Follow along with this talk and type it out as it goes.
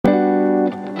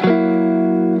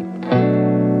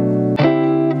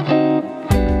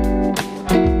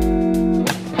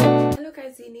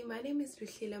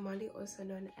am Molly, also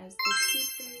known as the Tooth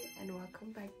Fairy, and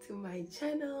welcome back to my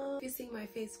channel. If you're seeing my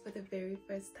face for the very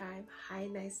first time, hi,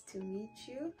 nice to meet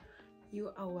you.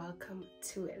 You are welcome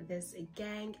to this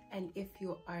gang, and if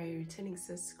you are a returning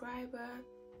subscriber,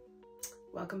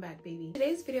 welcome back, baby.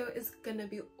 Today's video is gonna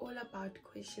be all about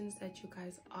questions that you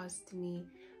guys asked me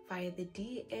via the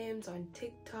DMs on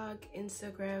TikTok,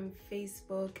 Instagram,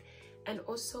 Facebook, and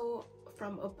also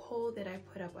from a poll that I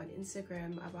put up on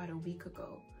Instagram about a week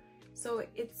ago. So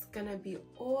it's gonna be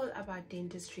all about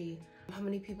dentistry, how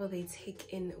many people they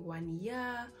take in 1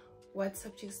 year, what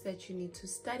subjects that you need to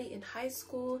study in high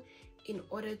school in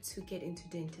order to get into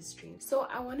dentistry. So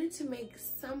I wanted to make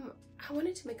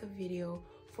a video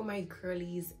for my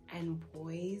girlies and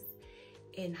boys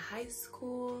in high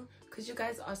school, because you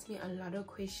guys asked me a lot of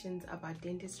questions about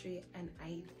dentistry, and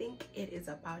I think it is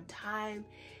about time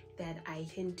that I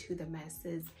hint to the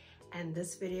masses, and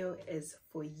this video is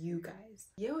for you guys.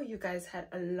 You guys had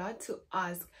a lot to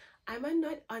ask. I might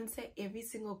not answer every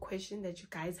single question that you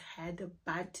guys had,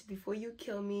 but before you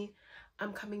kill me,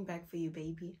 I'm coming back for you,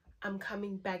 baby. I'm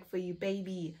coming back for you,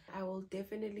 baby. I will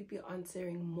definitely be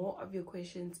answering more of your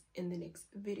questions in the next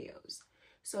videos.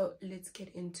 So let's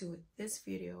get into this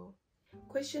video.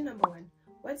 Question number 1.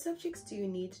 What subjects do you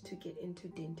need to get into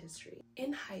dentistry?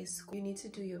 In high school, you need to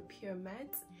do your pure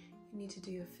maths, you need to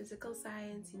do your physical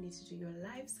science, you need to do your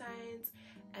life science,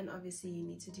 and obviously you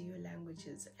need to do your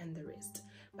languages and the rest.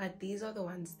 But these are the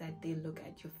ones that they look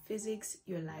at: your physics,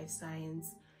 your life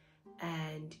science,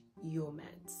 and your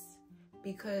maths.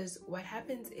 Because what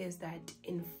happens is that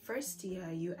in first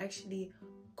year, you actually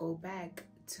go back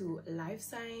to life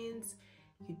science,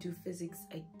 you do physics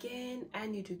again,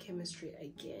 and you do chemistry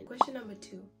again. Question number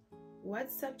 2. What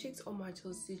subjects or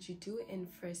modules did you do in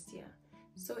first year?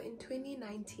 So in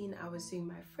 2019, I was doing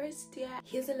my first year.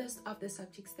 Here's a list of the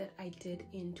subjects that I did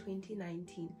in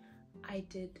 2019. I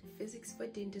did physics for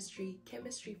dentistry,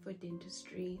 chemistry for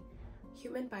dentistry,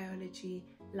 human biology,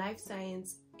 life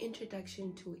science,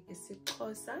 introduction to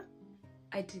isiXhosa.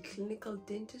 I did clinical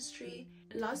dentistry.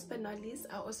 Last but not least,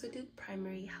 I also did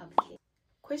primary healthcare.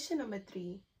 Question number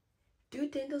 3. Do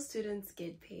dental students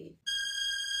get paid?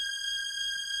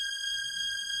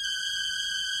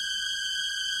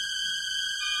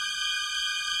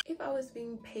 If I was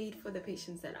being paid for the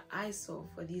patients that I saw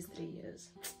for these 3 years,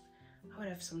 I would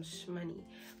have some money.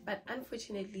 But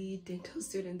unfortunately, dental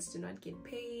students do not get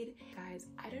paid. Guys,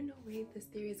 I don't know where this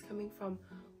theory is coming from.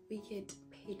 We get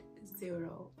paid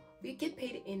 0. We get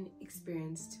paid in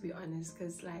experience, to be honest,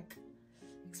 because like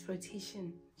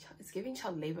exploitation, it's giving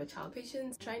child labor. Child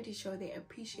patients trying to show their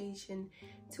appreciation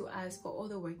to us for all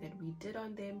the work that we did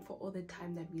on them, for all the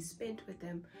time that we spent with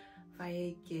them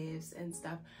via gifts and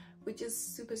stuff, which is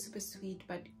super sweet.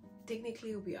 But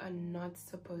technically we are not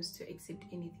supposed to accept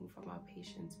anything from our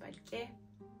patients, but yeah.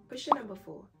 Question number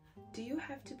 4. Do you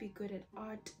have to be good at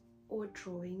art or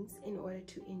drawings in order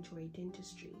to enjoy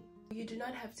dentistry? You do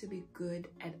not have to be good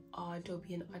at art or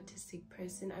be an artistic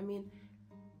person. I mean,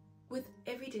 with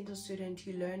every dental student,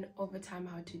 you learn over time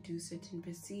how to do certain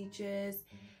procedures,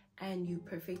 and you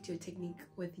perfect your technique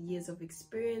with years of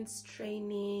experience,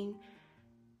 training,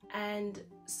 and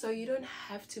so you don't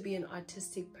have to be an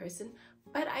artistic person.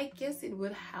 But I guess it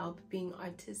would help being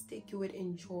artistic. You would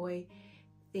enjoy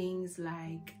things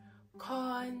like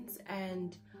cons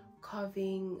and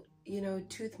carving,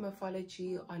 tooth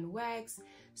morphology on wax.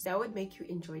 So that would make you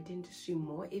enjoy dentistry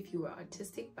more if you were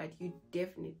artistic, but you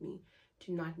definitely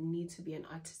do not need to be an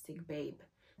artistic babe.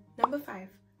 Number 5.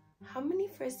 How many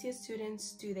first year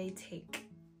students do they take?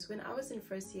 So when I was in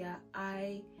first year,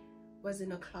 I was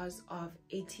in a class of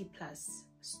 80+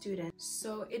 students.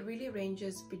 So it really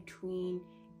ranges between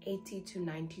 80 to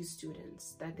 90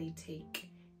 students that they take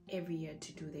every year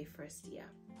to do their first year.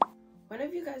 One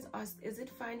of you guys asked, is it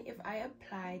fine if I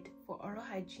applied for oral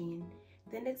hygiene,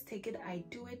 then let's take it, I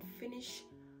do it, finish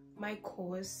my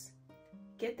course,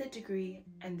 get the degree,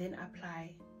 and then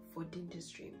apply for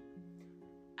dentistry?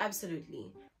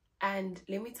 Absolutely. And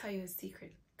let me tell you a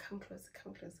secret. Come closer,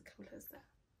 come closer, come closer.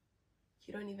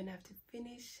 You don't even have to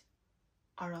finish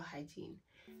oral hygiene.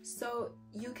 So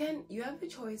you have a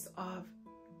choice of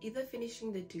either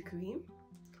finishing the degree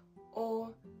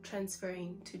or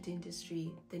transferring to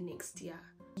dentistry the next year.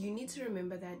 You need to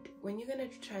remember that when you're going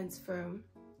to transfer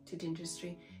to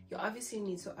dentistry, you obviously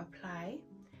need to apply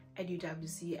at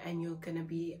UWC, and you're going to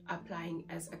be applying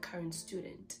as a current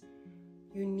student.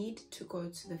 You need to go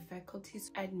to the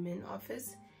faculty's admin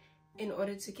office in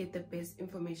order to get the best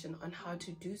information on how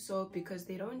to do so, because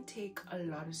they don't take a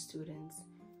lot of students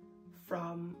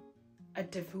from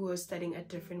who are studying a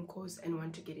different course and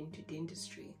want to get into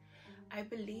dentistry. I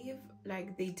believe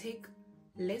like they take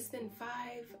less than 5.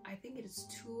 I think it is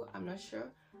 2. I'm not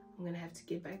sure. I'm gonna have to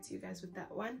get back to you guys with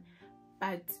that one.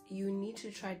 But you need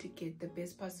to try to get the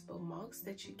best possible marks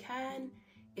that you can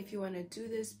if you want to do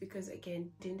this, because again,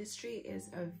 dentistry is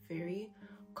a very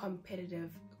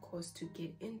competitive course to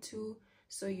get into,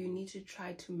 so you need to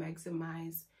try to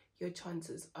maximize your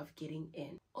chances of getting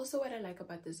in. Also, what I like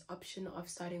about this option of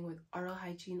starting with oral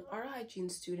hygiene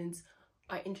students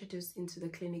are introduced into the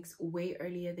clinics way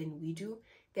earlier than we do.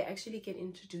 They actually get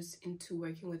introduced into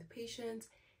working with patients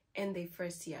in their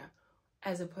first year,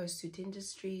 as opposed to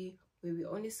dentistry where we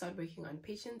only start working on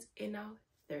patients in our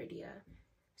 3rd year.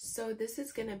 So this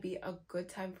is gonna be a good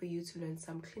time for you to learn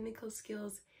some clinical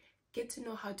skills, get to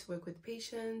know how to work with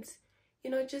patients,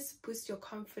 you know, just boost your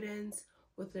confidence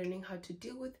with learning how to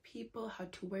deal with people, how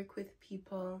to work with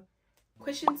people.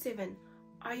 Question 7,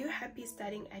 are you happy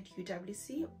studying at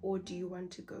UWC, or do you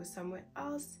want to go somewhere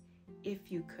else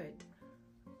if you could?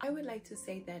 I would like to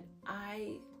say that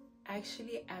I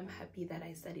actually am happy that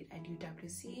I studied at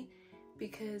UWC,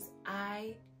 because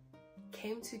I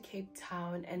came to Cape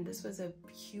Town and this was a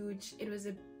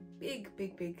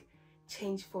big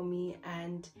change for me,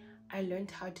 and I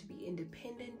learned how to be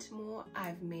independent more.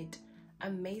 I've met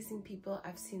amazing people.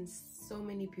 I've seen so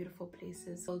many beautiful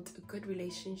places, built good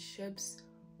relationships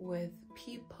with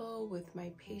people, with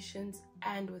my patients,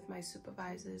 and with my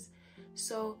supervisors.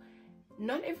 So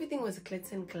not everything was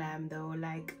glitz and glam though.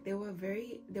 Like there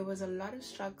was a lot of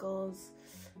struggles,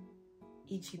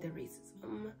 e.g. the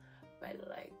racism, but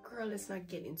like, girl, let's not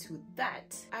get into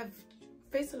that. I've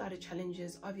faced a lot of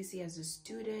challenges, obviously, as a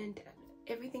student.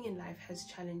 Everything in life has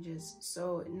challenges,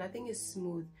 so nothing is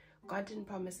smooth. God didn't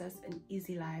promise us an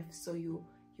easy life, so you're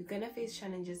gonna face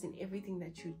challenges in everything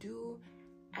that you do.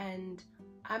 And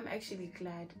I'm actually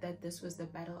glad that this was the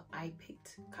battle I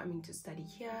picked coming to study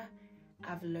here.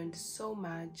 I've learned so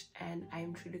much, and I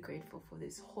am truly grateful for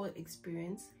this whole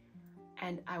experience,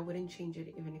 and I wouldn't change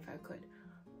it even if I could.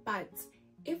 But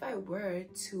if I were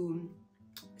to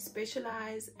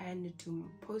specialize and do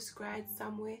postgrad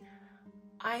somewhere,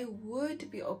 I would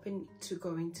be open to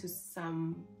going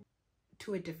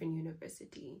to a different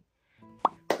university.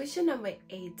 Question number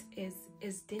 8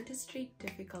 is dentistry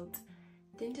difficult?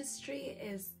 Dentistry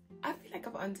is, I feel like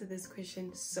I've answered this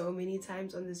question so many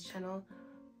times on this channel,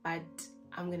 but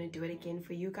I'm gonna do it again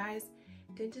for you guys.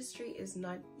 Dentistry is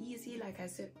not easy. Like I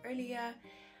said earlier,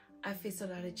 I faced a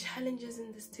lot of challenges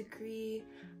in this degree.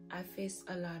 I faced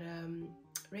a lot of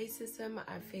racism.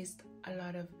 I faced a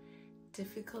lot of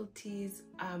difficulties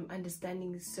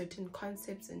understanding certain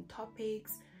concepts and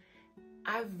topics.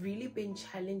 I've really been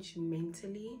challenged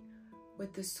mentally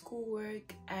with the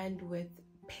schoolwork and with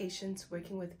patients,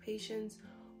 working with patients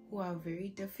who are very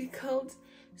difficult.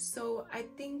 So I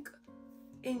think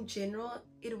in general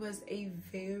it wasn't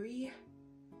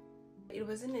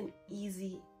an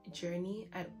easy journey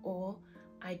at all.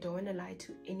 I don't want to lie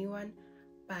to anyone,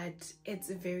 but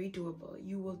it's very doable.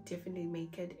 You will definitely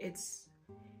make it. It's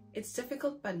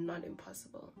difficult but not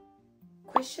impossible.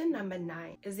 Question number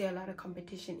 9, is there a lot of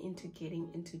competition into getting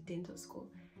into dental school?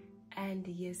 And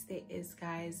yes, there is,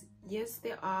 guys. Yes,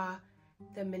 there are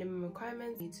the minimum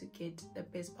requirements. You need to get the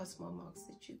best possible marks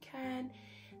that you can.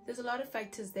 There's a lot of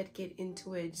factors that get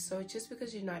into it, so just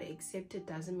because you're not accepted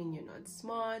doesn't mean you're not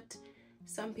smart.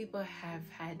 Some people have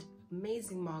had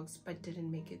amazing marks but didn't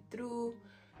make it through,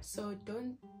 so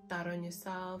don't doubt on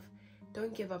yourself.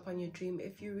 Don't give up on your dream.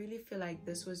 If you really feel like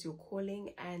this was your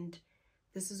calling and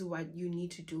this is what you need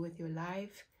to do with your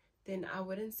life, then I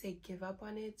wouldn't say give up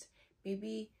on it.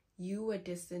 Maybe you were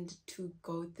destined to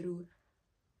go through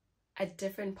a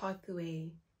different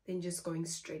pathway than just going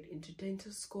straight into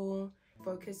dental school.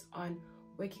 Focus on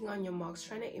working on your marks,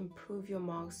 trying to improve your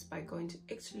marks by going to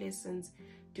extra lessons,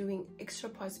 doing extra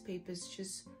past papers,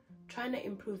 just trying to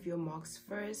improve your marks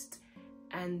first.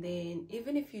 And then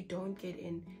even if you don't get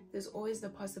in, there's always the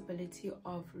possibility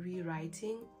of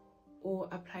rewriting or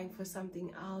applying for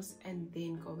something else and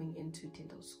then going into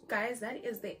dental school. Guys, that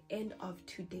is the end of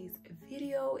today's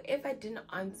video. If I didn't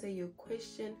answer your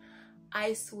question,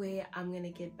 I swear I'm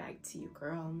gonna get back to you,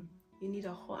 girl. You need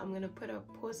a whole, I'm gonna put a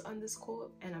pause on this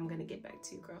call and I'm gonna get back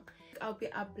to you, girl. I'll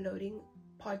be uploading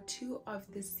part 2 of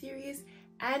this series,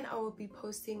 and I will be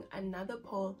posting another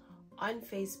poll on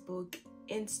Facebook,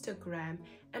 Instagram,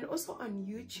 and also on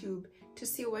YouTube to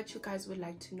see what you guys would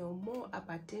like to know more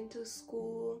about dental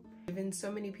school. Given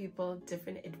so many people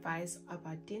different advice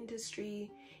about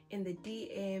dentistry in the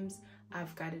DMs.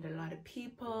 I've guided a lot of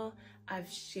people. I've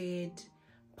shared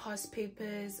past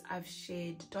papers, I've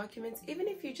shared documents. Even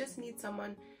if you just need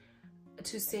someone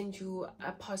to send you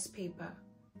a past paper,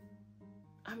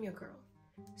 I'm your girl.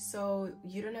 So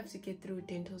you don't have to get through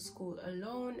dental school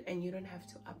alone, and you don't have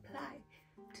to apply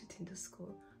to dental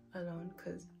school alone,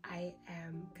 because I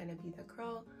am gonna be the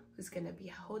girl who's gonna be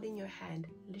holding your hand,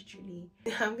 literally.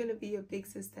 I'm gonna be your big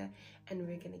sister, and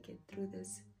we're gonna get through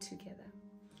this together.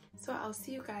 So I'll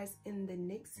see you guys in the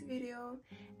next video,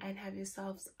 and have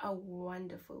yourselves a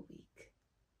wonderful week.